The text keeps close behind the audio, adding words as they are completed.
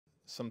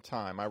some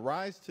time. I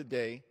rise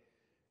today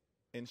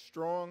in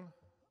strong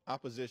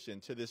opposition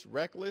to this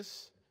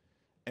reckless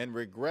and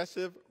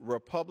regressive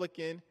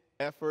Republican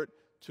effort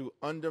to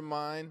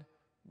undermine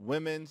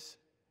women's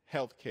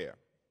health care.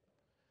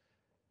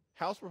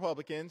 House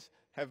Republicans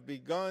have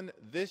begun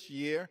this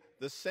year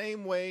the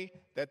same way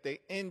that they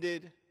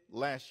ended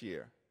last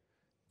year,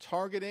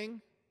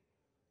 targeting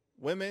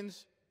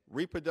women's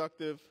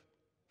reproductive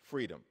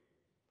freedom.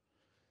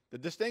 The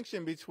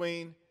distinction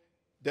between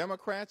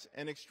Democrats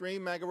and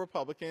extreme MAGA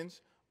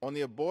Republicans on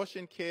the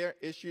abortion care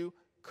issue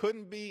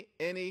couldn't be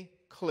any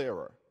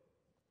clearer.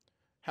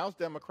 House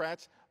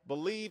Democrats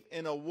believe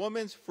in a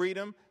woman's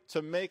freedom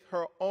to make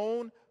her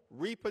own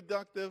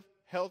reproductive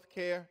health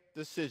care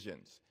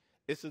decisions.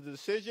 It's a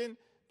decision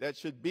that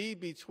should be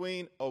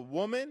between a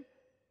woman,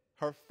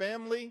 her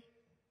family,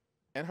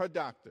 and her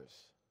doctors.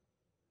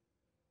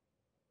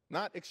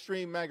 Not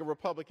extreme MAGA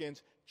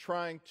Republicans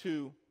trying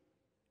to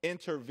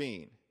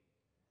intervene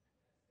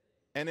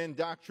and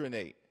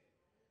indoctrinate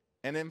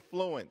and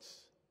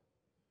influence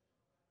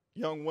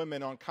young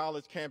women on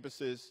college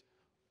campuses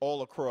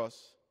all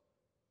across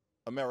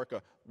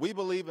America. We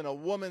believe in a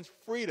woman's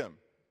freedom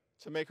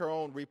to make her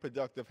own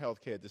reproductive health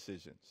care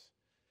decisions.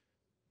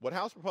 What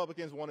House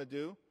Republicans want to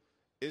do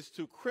is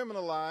to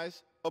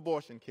criminalize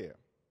abortion care.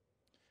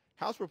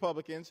 House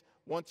Republicans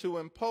want to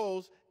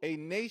impose a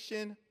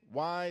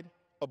nationwide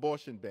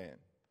abortion ban.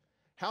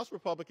 House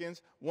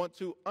Republicans want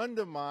to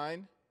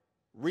undermine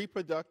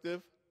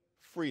reproductive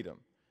freedom.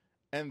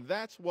 And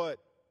that's what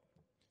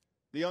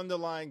the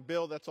underlying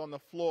bill that's on the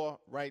floor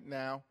right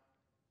now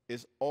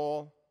is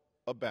all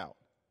about.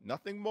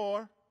 Nothing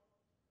more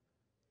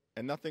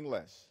and nothing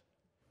less.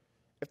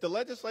 If the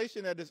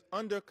legislation that is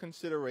under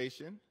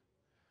consideration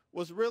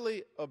was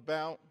really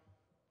about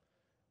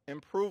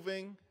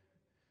improving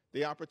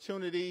the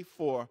opportunity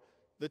for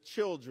the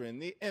children,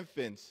 the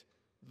infants,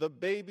 the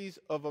babies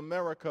of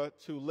America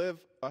to live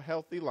a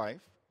healthy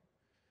life,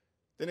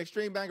 then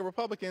extreme MAGA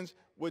Republicans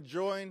would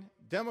join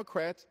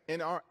Democrats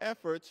in our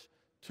efforts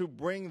to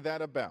bring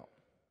that about.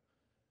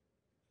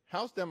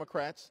 House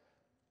Democrats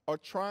are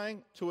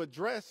trying to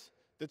address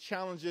the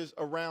challenges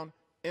around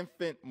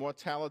infant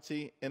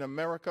mortality in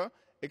America.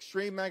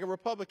 Extreme MAGA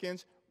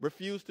Republicans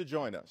refuse to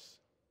join us.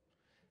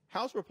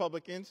 House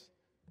Republicans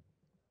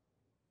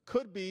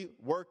could be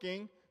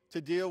working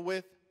to deal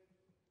with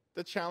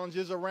the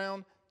challenges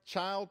around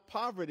child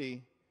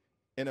poverty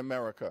in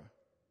America,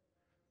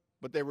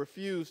 but they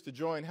refuse to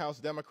join House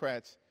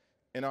Democrats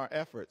in our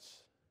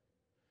efforts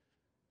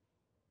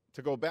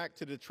to go back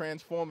to the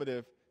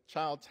transformative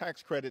child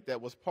tax credit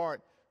that was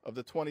part of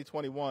the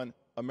 2021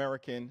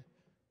 American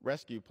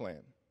Rescue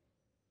Plan.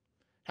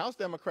 House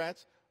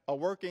Democrats are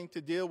working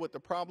to deal with the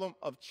problem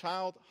of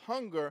child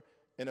hunger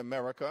in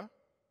America,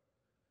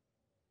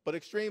 but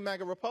extreme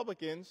MAGA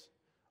Republicans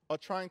are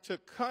trying to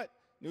cut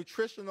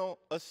nutritional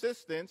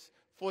assistance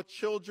for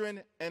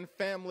children and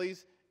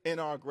families in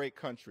our great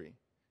country.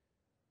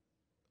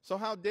 So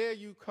how dare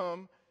you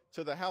come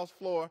to the House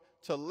floor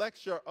to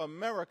lecture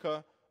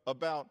America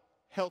about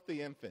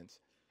healthy infants,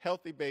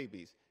 healthy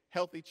babies,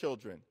 healthy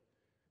children,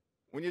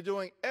 when you're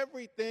doing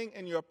everything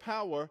in your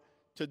power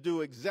to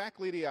do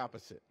exactly the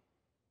opposite?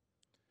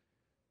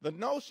 The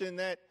notion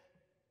that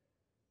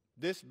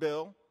this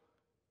bill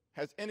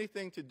has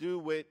anything to do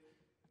with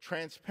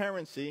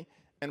transparency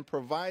and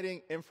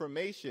providing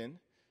information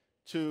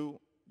to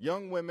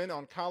young women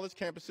on college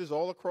campuses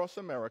all across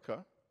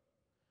America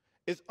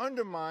is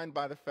undermined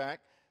by the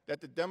fact that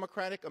the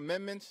Democratic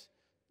amendments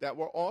that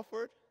were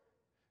offered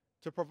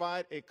to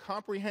provide a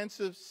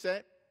comprehensive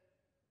set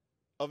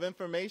of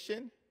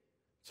information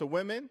to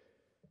women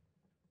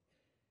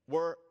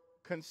were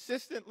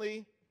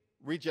consistently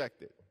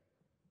rejected.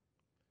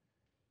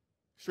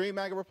 Extreme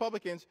MAGA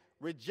Republicans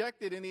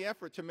rejected any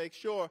effort to make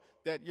sure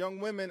that young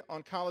women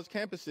on college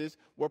campuses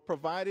were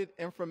provided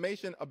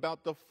information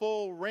about the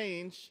full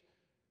range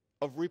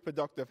of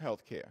reproductive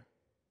health care.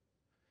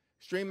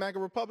 Extreme MAGA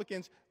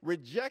Republicans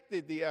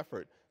rejected the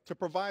effort to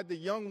provide the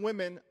young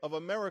women of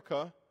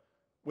America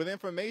with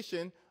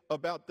information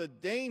about the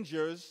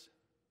dangers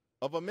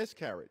of a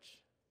miscarriage.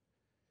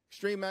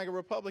 Extreme MAGA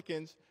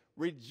Republicans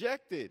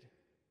rejected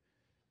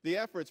the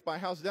efforts by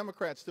House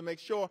Democrats to make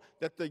sure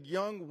that the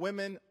young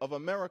women of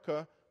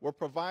America were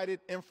provided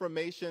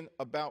information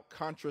about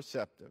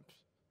contraceptives.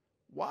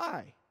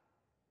 Why?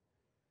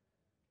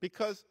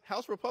 Because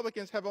House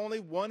Republicans have only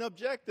one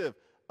objective: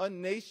 a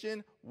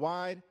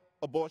nationwide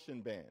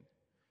abortion ban.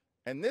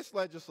 And this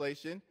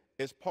legislation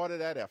is part of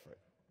that effort.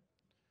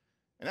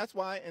 And that's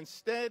why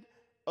instead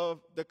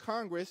of the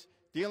Congress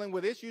dealing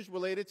with issues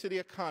related to the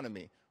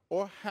economy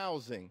or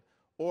housing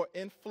or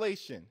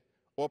inflation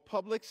or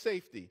public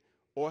safety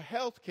or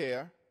health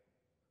care,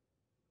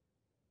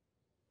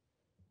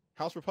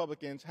 House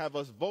Republicans have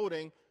us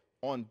voting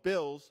on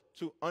bills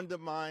to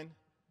undermine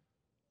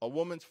a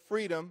woman's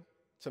freedom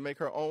to make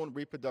her own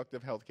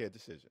reproductive health care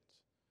decisions.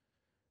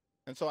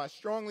 And so I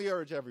strongly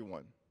urge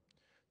everyone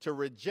to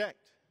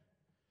reject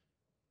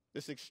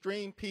this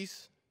extreme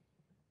piece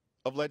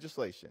of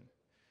legislation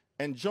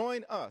and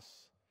join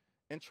us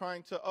in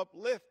trying to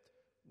uplift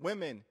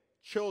women,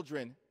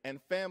 children, and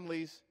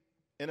families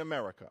in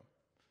America.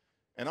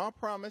 And our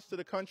promise to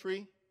the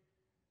country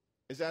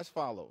is as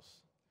follows.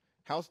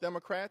 House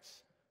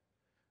Democrats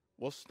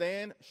will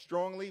stand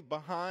strongly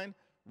behind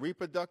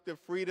reproductive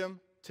freedom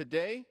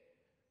today.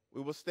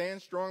 We will stand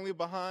strongly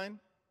behind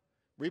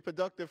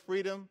reproductive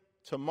freedom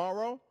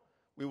tomorrow.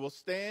 We will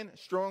stand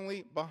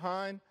strongly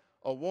behind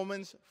a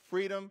woman's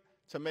freedom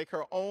to make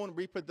her own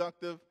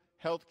reproductive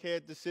health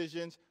care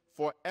decisions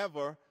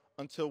forever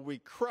until we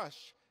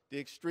crush the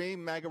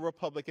extreme MAGA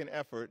Republican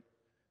effort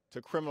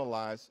to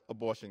criminalize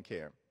abortion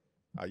care.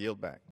 I yield back.